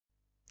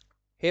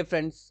Hey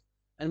friends,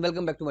 and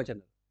welcome back to my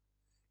channel.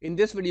 In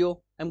this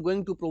video, I am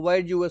going to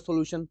provide you a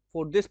solution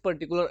for this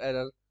particular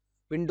error.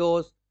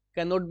 Windows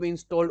cannot be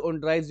installed on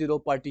drive 0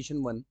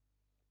 partition 1.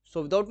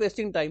 So without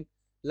wasting time,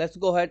 let's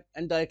go ahead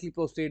and directly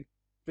proceed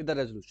with the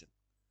resolution.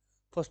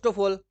 First of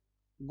all,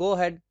 go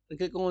ahead and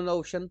click on the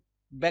option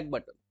back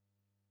button.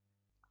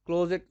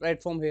 Close it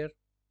right from here.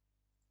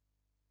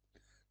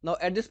 Now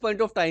at this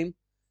point of time,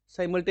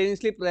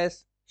 simultaneously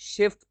press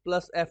Shift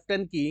plus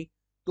F10 key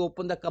to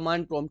open the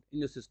command prompt in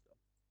your system.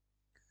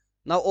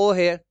 Now over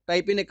here,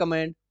 type in a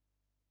command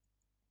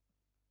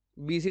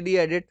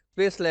bcdedit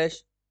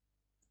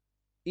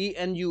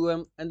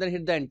 /enum and then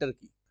hit the enter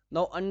key.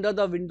 Now under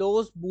the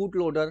Windows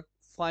bootloader,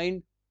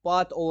 find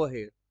path over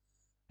here,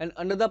 and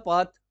under the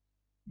path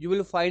you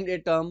will find a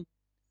term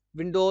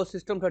Windows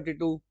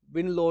System32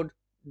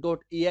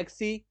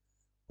 winload.exe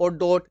or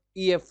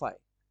 .efi.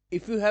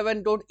 If you have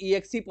an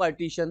 .exe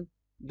partition,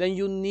 then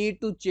you need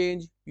to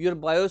change your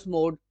BIOS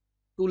mode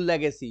to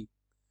legacy,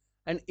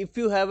 and if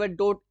you have a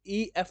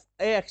 .efa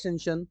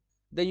extension,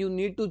 then you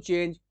need to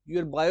change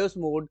your BIOS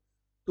mode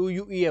to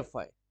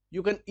UEFI.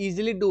 You can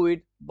easily do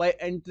it by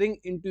entering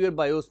into your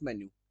BIOS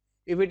menu.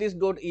 If it is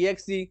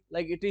 .exe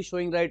like it is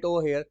showing right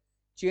over here,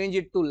 change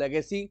it to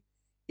legacy.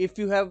 If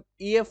you have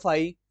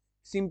EFI,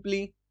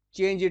 simply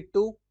change it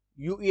to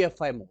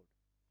UEFI mode.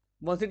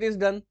 Once it is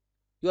done,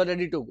 you are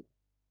ready to go.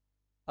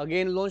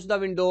 Again, launch the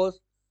Windows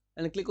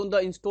and click on the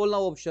install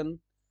now option,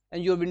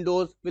 and your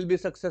Windows will be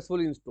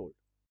successfully installed.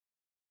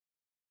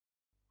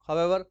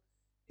 However,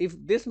 if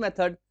this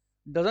method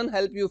doesn't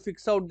help you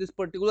fix out this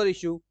particular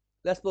issue,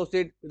 let's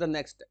proceed with the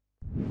next step.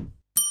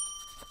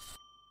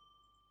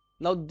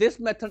 Now this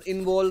method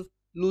involves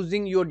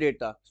losing your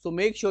data, so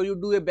make sure you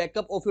do a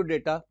backup of your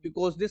data,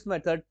 because this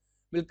method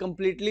will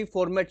completely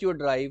format your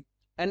drive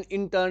and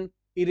in turn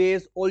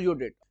erase all your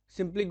data.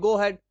 Simply go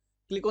ahead,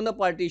 click on the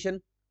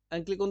partition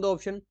and click on the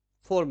option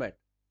format.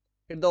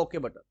 Hit the OK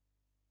button.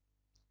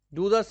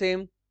 Do the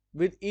same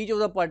with each of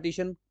the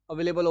partition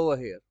available over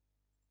here.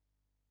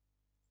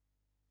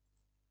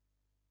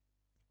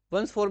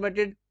 Once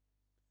formatted,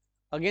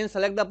 again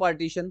select the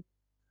partition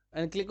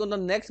and click on the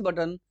next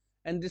button,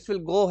 and this will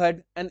go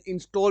ahead and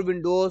install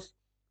Windows,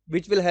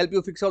 which will help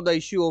you fix out the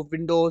issue of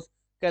Windows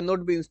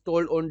cannot be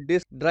installed on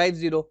disk drive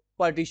 0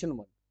 partition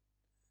 1.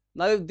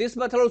 Now if this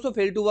method also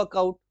failed to work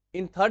out,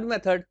 in third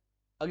method,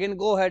 again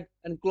go ahead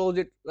and close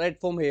it right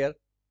from here,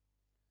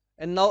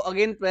 and now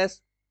again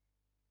press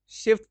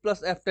Shift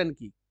plus F10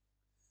 key.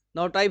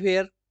 Now type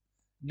here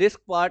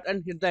diskpart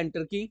and hit the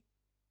enter key.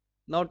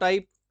 Now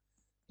type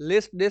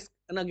list disk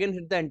and again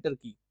hit the enter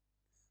key.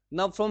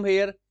 Now from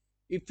here,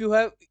 if you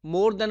have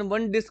more than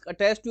one disk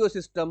attached to your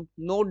system,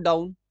 note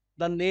down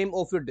the name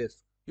of your disk.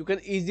 You can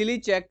easily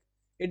check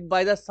it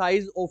by the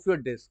size of your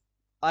disk.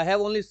 I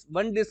have only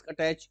one disk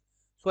attached,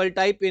 so I'll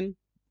type in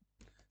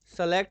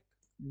select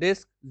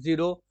disk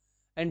 0,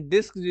 and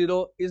disk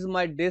 0 is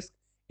my disk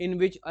in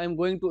which I am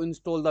going to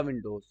install the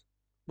Windows.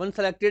 Once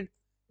selected,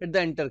 hit the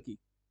enter key.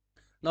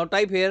 Now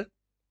type here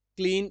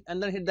clean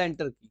and then hit the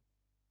enter key.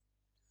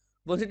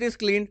 Once it is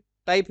cleaned,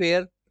 type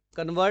here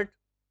convert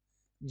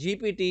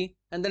GPT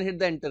and then hit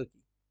the enter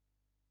key.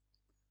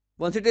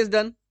 Once it is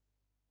done,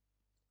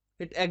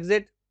 hit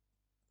exit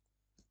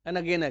and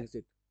again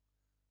exit.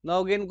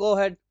 Now again go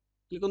ahead,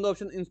 click on the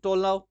option install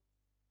now.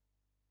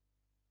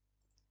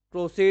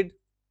 Proceed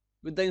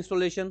with the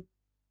installation.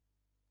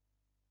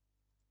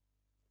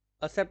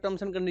 Accept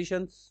terms and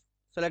conditions.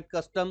 Select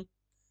custom.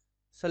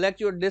 Select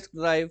your disk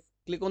drive.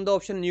 Click on the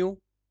option new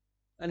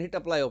and hit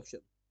apply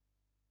option.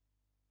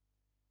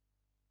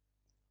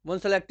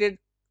 Once selected,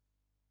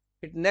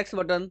 hit next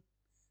button.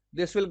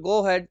 This will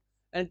go ahead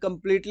and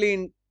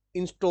completely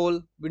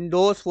install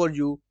Windows for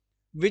you,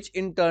 which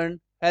in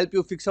turn help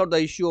you fix out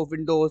the issue of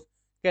Windows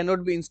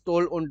cannot be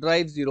installed on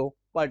drive 0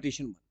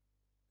 partition 1.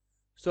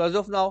 So as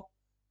of now,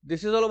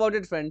 this is all about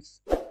it,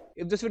 friends.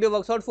 If this video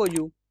works out for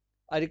you,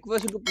 I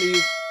request you to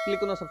please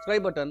click on the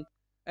subscribe button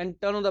and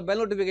turn on the bell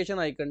notification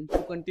icon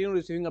to continue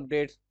receiving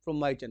updates from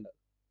my channel.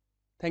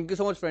 Thank you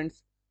so much,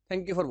 friends.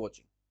 Thank you for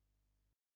watching.